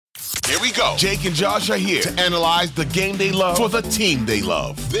Here we go. Jake and Josh are here to analyze the game they love for the team they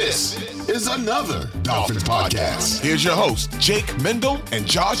love. This is another Dolphins podcast. Here's your host, Jake Mendel and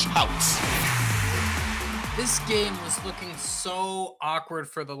Josh Houtz. This game was looking so awkward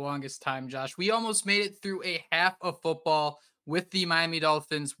for the longest time, Josh. We almost made it through a half of football with the Miami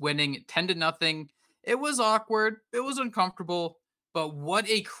Dolphins winning 10-0. It was awkward. It was uncomfortable. But what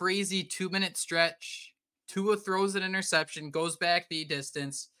a crazy 2-minute stretch. Tua throws an interception, goes back the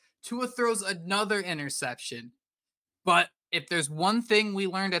distance. Tua throws another interception. But if there's one thing we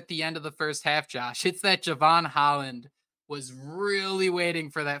learned at the end of the first half, Josh, it's that Javon Holland was really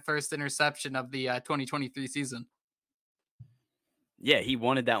waiting for that first interception of the 2023 season. Yeah, he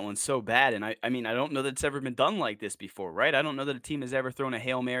wanted that one so bad, and I mean, I don't know that it's ever been done like this before, right? I don't know that a team has ever thrown a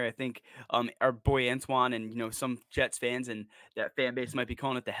Hail Mary. I think our boy Antoine and some Jets fans and that fan base might be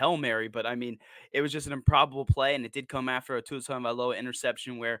calling it the Hail Mary, but I mean, it was just an improbable play, and it did come after a Tua Tagovailoa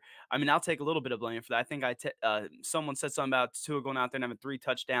interception. Where I mean, I'll take a little bit of blame for that. I think someone said something about Tua going out there and having 3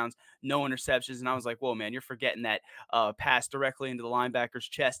 touchdowns, no interceptions, and I was like, whoa, man, you're forgetting that pass directly into the linebacker's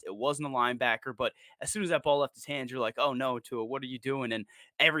chest. It wasn't a linebacker, but as soon as that ball left his hands, you're like, oh no, Tua, what are you doing? And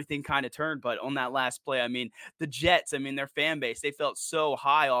everything kind of turned. But on that last play, I mean, the Jets, I mean, their fan base, they felt so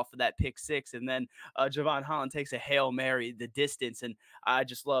high off of that pick six. And then Javon Holland takes a Hail Mary the distance. And I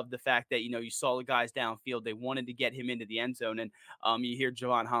just love the fact that, you saw the guys downfield. They wanted to get him into the end zone. And you hear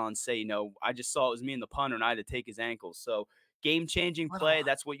Javon Holland say, I just saw it was me and the punter and I had to take his ankles. So game-changing play.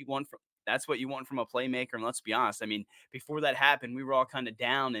 That's what you want from a playmaker. And let's be honest, I mean, before that happened, we were all kind of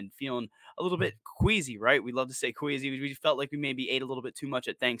down and feeling a little bit queasy, right? We love to say queasy. We felt like we maybe ate a little bit too much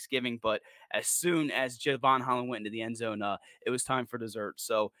at Thanksgiving, but as soon as Javon Holland went into the end zone, it was time for dessert.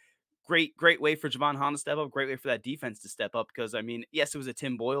 So great way for Javon Holland to step up. Great way for that defense to step up because, I mean, yes, it was a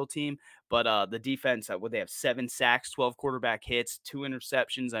Tim Boyle team, but the defense, they have 7 sacks, 12 quarterback hits, 2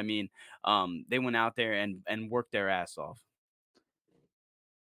 interceptions. I mean, they went out there and worked their ass off.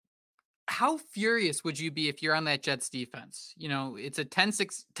 How furious would you be if you're on that Jets defense? It's a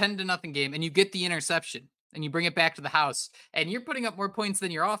 10-0 game and you get the interception and you bring it back to the house and you're putting up more points than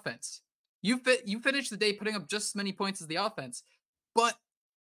your offense. You finish the day putting up just as many points as the offense, but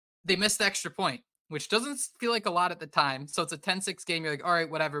they missed the extra point, which doesn't feel like a lot at the time. So it's a 10-6 game. You're like, all right,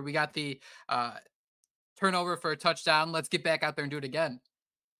 whatever. We got the turnover for a touchdown. Let's get back out there and do it again.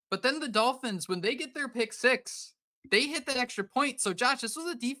 But then the Dolphins, when they get their pick six, they hit that extra point. So, Josh, this was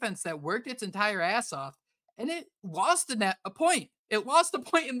a defense that worked its entire ass off, and it lost a point. It lost a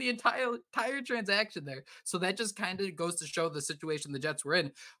point in the entire transaction there. So that just kind of goes to show the situation the Jets were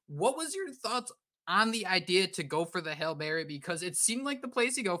in. What was your thoughts on the idea to go for the Hail Mary? Because it seemed like the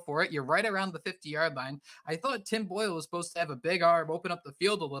place you go for it. You're right around the 50-yard line. I thought Tim Boyle was supposed to have a big arm, open up the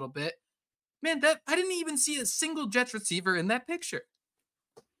field a little bit. Man, I didn't even see a single Jets receiver in that picture.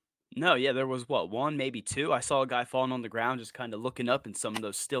 No, yeah, there was one, maybe 2. I saw a guy falling on the ground just kind of looking up in some of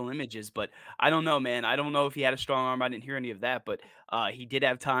those still images, but I don't know, man. I don't know if he had a strong arm. I didn't hear any of that, but he did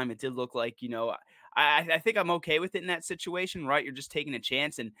have time. It did look like, I think I'm okay with it in that situation, right? You're just taking a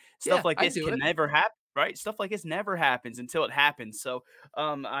chance and stuff like this can never happen, right? Stuff like this never happens until it happens. So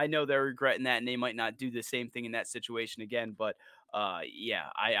I know they're regretting that and they might not do the same thing in that situation again, but yeah,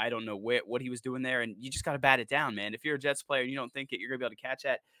 I don't know what he was doing there, and you just got to bat it down, man. If you're a Jets player and you don't think that you're going to be able to catch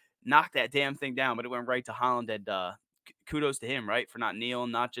that, knock that damn thing down, but it went right to Holland. And kudos to him, right, for not kneeling,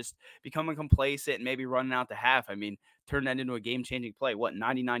 not just becoming complacent and maybe running out the half. I mean, turn that into a game-changing play.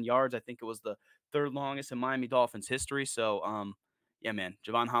 99 yards? I think it was the 3rd longest in Miami Dolphins history. So, yeah, man,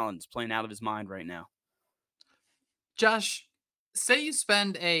 Javon Holland's playing out of his mind right now. Josh, say you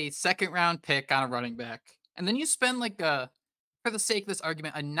spend a 2nd-round pick on a running back, and then you spend for the sake of this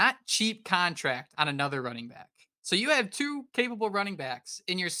argument, a not cheap contract on another running back. So you have 2 capable running backs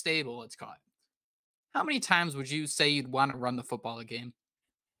in your stable, let's call it. How many times would you say you'd want to run the football a game?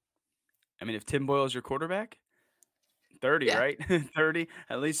 I mean, if Tim Boyle is your quarterback, 30, Yeah. right? 30,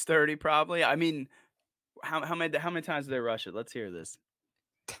 at least 30 probably. I mean, how many times did they rush it? Let's hear this.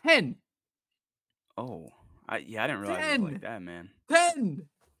 10. Oh, I didn't realize it was like that, man. 10.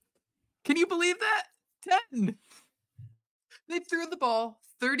 Can you believe that? 10. They threw the ball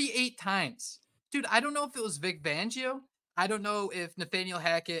 38 times. Dude, I don't know if it was Vic Fangio. I don't know if Nathaniel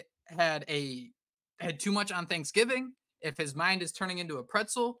Hackett had too much on Thanksgiving, if his mind is turning into a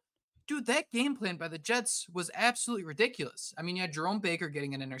pretzel. Dude, that game plan by the Jets was absolutely ridiculous. I mean, you had Jerome Baker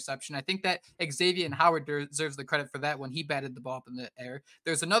getting an interception. I think that Xavier Howard deserves the credit for that when he batted the ball up in the air.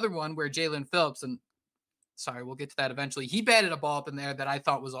 There's another one where Jalen Phillips, and sorry, we'll get to that eventually, he batted a ball up in there that I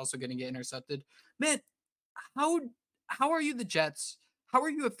thought was also going to get intercepted. Man, how are you the Jets? How are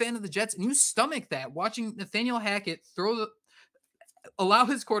you a fan of the Jets and you stomach that, watching Nathaniel Hackett throw allow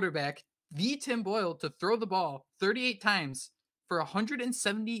his quarterback, the Tim Boyle, to throw the ball 38 times for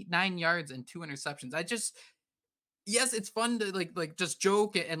 179 yards and 2 interceptions. Yes, it's fun to like just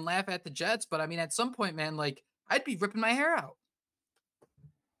joke and laugh at the Jets, but I mean, at some point, man, like I'd be ripping my hair out.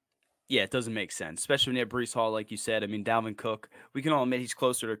 Yeah, it doesn't make sense, especially when you have Brees Hall, like you said. I mean, Dalvin Cook, we can all admit he's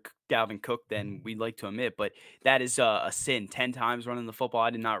closer to Dalvin Cook than we'd like to admit, but that is a sin. 10 times running the football. I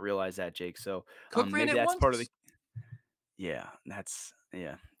did not realize that, Jake. So Cook ran maybe it that's part of the. once. Yeah, that's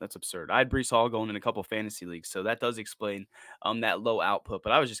absurd. I had Brees Hall going in a couple fantasy leagues, so that does explain that low output.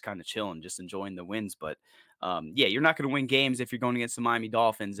 But I was just kind of chilling, just enjoying the wins. But yeah, you're not going to win games if you're going against the Miami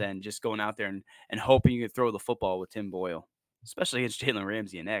Dolphins and just going out there and hoping you can throw the football with Tim Boyle, especially against Jalen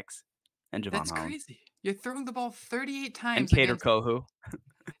Ramsey and X and Javon That's Holland crazy. You're throwing the ball 38 and times Cater against. Kohu.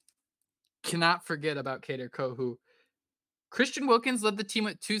 Cannot forget about Kader Kohu. Christian Wilkins led the team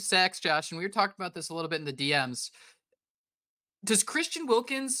with 2 sacks, Josh, and we were talking about this a little bit in the DMs. Does Christian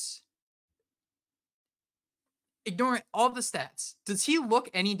Wilkins, ignoring all the stats, does he look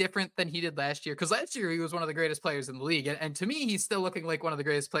any different than he did last year? Because last year he was one of the greatest players in the league, and to me, he's still looking like one of the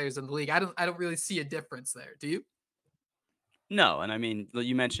greatest players in the league. I don't really see a difference there. Do you? No, and I mean,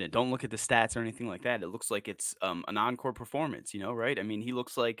 you mentioned it. Don't look at the stats or anything like that. It looks like it's an encore performance, right? I mean, he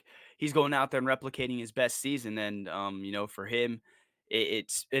looks like he's going out there and replicating his best season, and for him,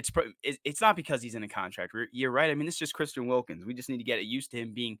 it's not because he's in a contract year, right? I mean, it's just Christian Wilkins. We just need to get used to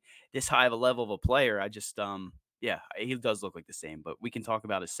him being this high of a level of a player. Yeah, he does look like the same, but we can talk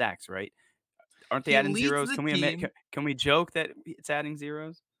about his sacks, right? Aren't they He adding leads zeros? the Can we admit? team. Can we joke that it's adding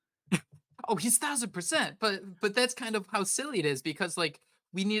zeros? Oh, he's 1,000%. But that's kind of how silly it is because like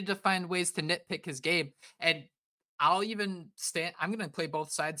we needed to find ways to nitpick his game. And I'll even stand I'm gonna play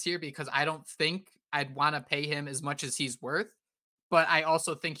both sides here because I don't think I'd want to pay him as much as he's worth, but I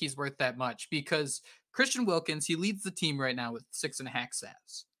also think he's worth that much because Christian Wilkins, he leads the team right now with 6.5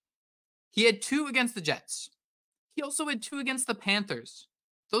 sacks. He had 2 against the Jets. He also had 2 against the Panthers.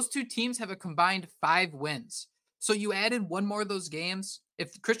 Those 2 teams have a combined 5 wins. So you added one more of those games.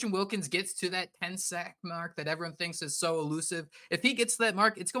 If Christian Wilkins gets to that 10 sack mark that everyone thinks is so elusive, if he gets to that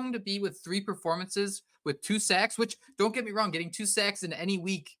mark, it's going to be with 3 performances with 2 sacks, which don't get me wrong, getting 2 sacks in any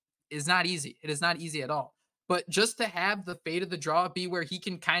week is not easy. It is not easy at all. But just to have the fate of the draw be where he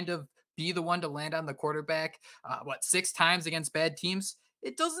can kind of be the one to land on the quarterback, 6 times against bad teams,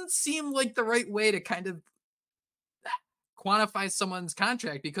 it doesn't seem like the right way to kind of quantify someone's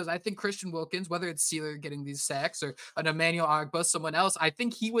contract because I think Christian Wilkins, whether it's Sealer getting these sacks or an Emmanuel Agba, someone else, I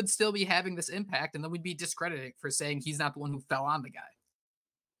think he would still be having this impact, and then we'd be discrediting for saying he's not the one who fell on the guy.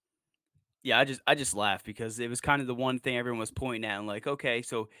 Yeah, I just laughed because it was kind of the one thing everyone was pointing at and like, okay,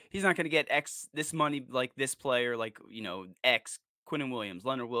 so he's not going to get X this money like this player, like X Quinnen Williams,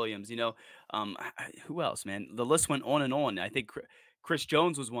 Leonard Williams, who else, man? The list went on and on. I think Chris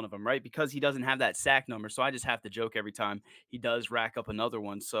Jones was one of them, right? Because he doesn't have that sack number, so I just have to joke every time he does rack up another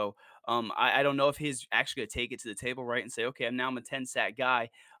one. So I don't know if he's actually going to take it to the table, right, and say, okay, I'm a 10 sack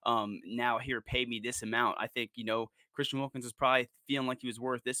guy. Now here, pay me this amount. I think Christian Wilkins is probably feeling like he was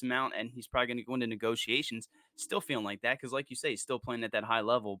worth this amount, and he's probably going to go into negotiations still feeling like that because, like you say, he's still playing at that high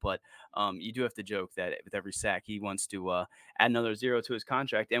level. But you do have to joke that with every sack, he wants to add another zero to his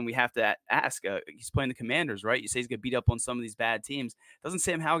contract. And we have to ask, he's playing the Commanders, right? You say he's going to beat up on some of these bad teams. Doesn't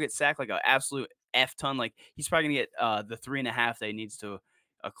Sam Howell get sacked like an absolute F ton? Like he's probably going to get the 3.5 that he needs to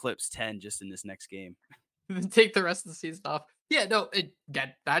eclipse 10 just in this next game. Take the rest of the season off. Yeah, no,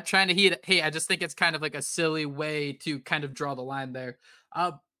 not trying to heat. Hey, I just think it's kind of like a silly way to kind of draw the line there.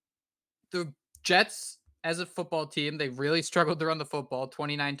 Uh, the Jets, as a football team, they really struggled to run the football.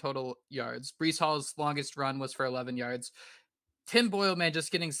 29 total yards. Brees Hall's longest run was for 11 yards. Tim Boyle, man,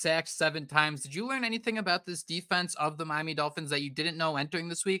 just getting sacked 7 times. Did you learn anything about this defense of the Miami Dolphins that you didn't know entering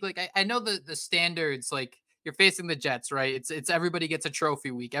this week? Like, I know the standards, like you're facing the Jets, right? It's everybody gets a trophy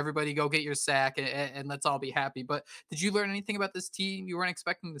week. Everybody go get your sack and let's all be happy. But did you learn anything about this team you weren't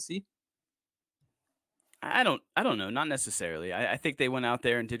expecting to see? I don't know, not necessarily. I think they went out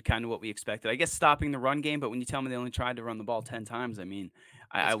there and did kind of what we expected. I guess stopping the run game, but when you tell me they only tried to run the ball 10 times, I mean,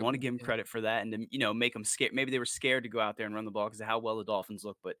 I That's a good want to point. give them Yeah. credit for that and to, make them scared. Maybe they were scared to go out there and run the ball because of how well the Dolphins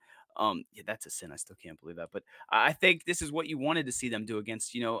look. But yeah, that's a sin. I still can't believe that. But I think this is what you wanted to see them do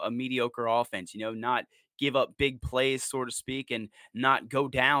against, a mediocre offense, not give up big plays, so to speak, and not go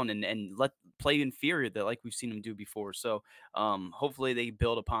down and let play inferior that like we've seen them do before. So hopefully they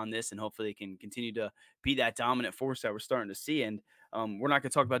build upon this and hopefully they can continue to be that dominant force that we're starting to see. And we're not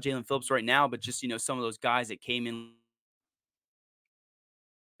going to talk about Jalen Phillips right now, but just some of those guys that came in.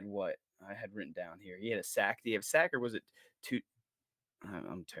 What I had written down here, he had a sack. Did he have a sack or was it two?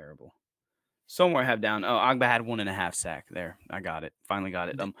 I'm terrible. Somewhere have down. Oh, Agba had 1.5 sack there. I got it. Finally got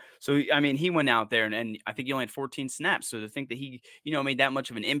it. Th- So I mean, he went out there and I think he only had 14 snaps. So to think that he, made that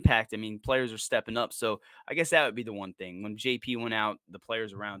much of an impact, I mean, players are stepping up. So I guess that would be the one thing. When JP went out, the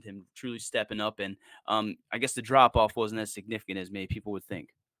players around him truly stepping up, and I guess the drop off wasn't as significant as maybe people would think.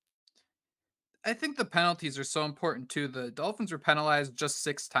 I think the penalties are so important too. The Dolphins were penalized just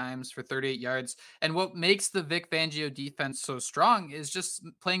 6 times for 38 yards. And what makes the Vic Fangio defense so strong is just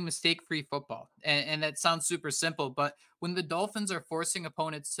playing mistake free football. And that sounds super simple, but when the Dolphins are forcing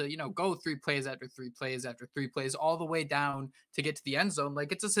opponents to, go 3 plays after 3 plays after 3 plays all the way down to get to the end zone,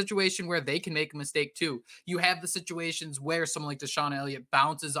 like it's a situation where they can make a mistake too. You have the situations where someone like Deshaun Elliott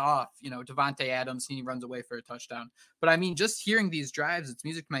bounces off, Devontae Adams, and he runs away for a touchdown. But I mean, just hearing these drives, it's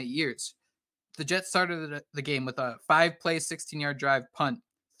music to my ears. The Jets started the game with a 5-play, 16-yard drive punt,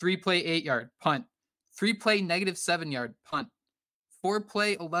 3-play, 8-yard punt, 3-play, -7-yard punt,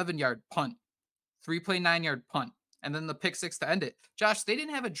 4-play, 11-yard punt, 3-play, 9-yard punt, and then the pick six to end it. Josh, they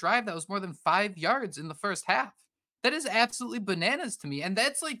didn't have a drive that was more than 5 yards in the first half. That is absolutely bananas to me. And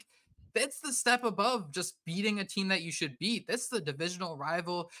that's the step above just beating a team that you should beat. That's the divisional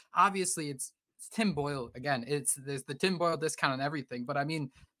rival. Obviously, it's Tim Boyle again. There's the Tim Boyle discount on everything. But I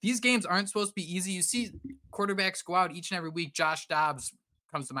mean, these games aren't supposed to be easy. You see quarterbacks go out each and every week. Josh Dobbs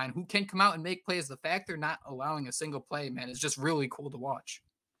comes to mind, who can come out and make plays. The fact they're not allowing a single play, man, is just really cool to watch.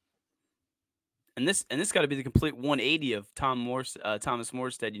 And this got to be the complete 180 of Thomas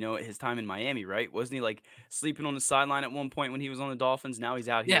Morstead. His time in Miami, right? Wasn't he like sleeping on the sideline at one point when he was on the Dolphins? Now he's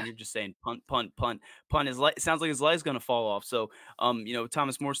out here, Yeah. and you're just saying punt, punt, punt, punt. Sounds like his leg's gonna fall off. So,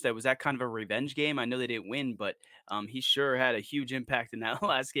 Thomas Morstead, was that kind of a revenge game? I know they didn't win, but he sure had a huge impact in that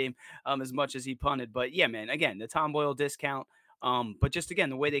last game, as much as he punted. But yeah, man, again, the Tom Boyle discount. But just again,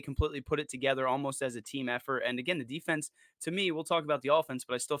 the way they completely put it together almost as a team effort. And again, the defense, to me, we'll talk about the offense,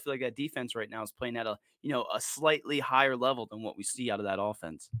 but I still feel like that defense right now is playing at a slightly higher level than what we see out of that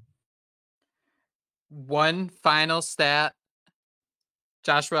offense. One final stat,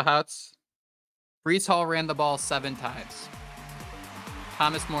 Joshua Houts. Brees Hall ran the ball 7 times.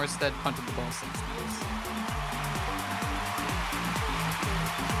 Thomas Morstead punted the ball 6 times.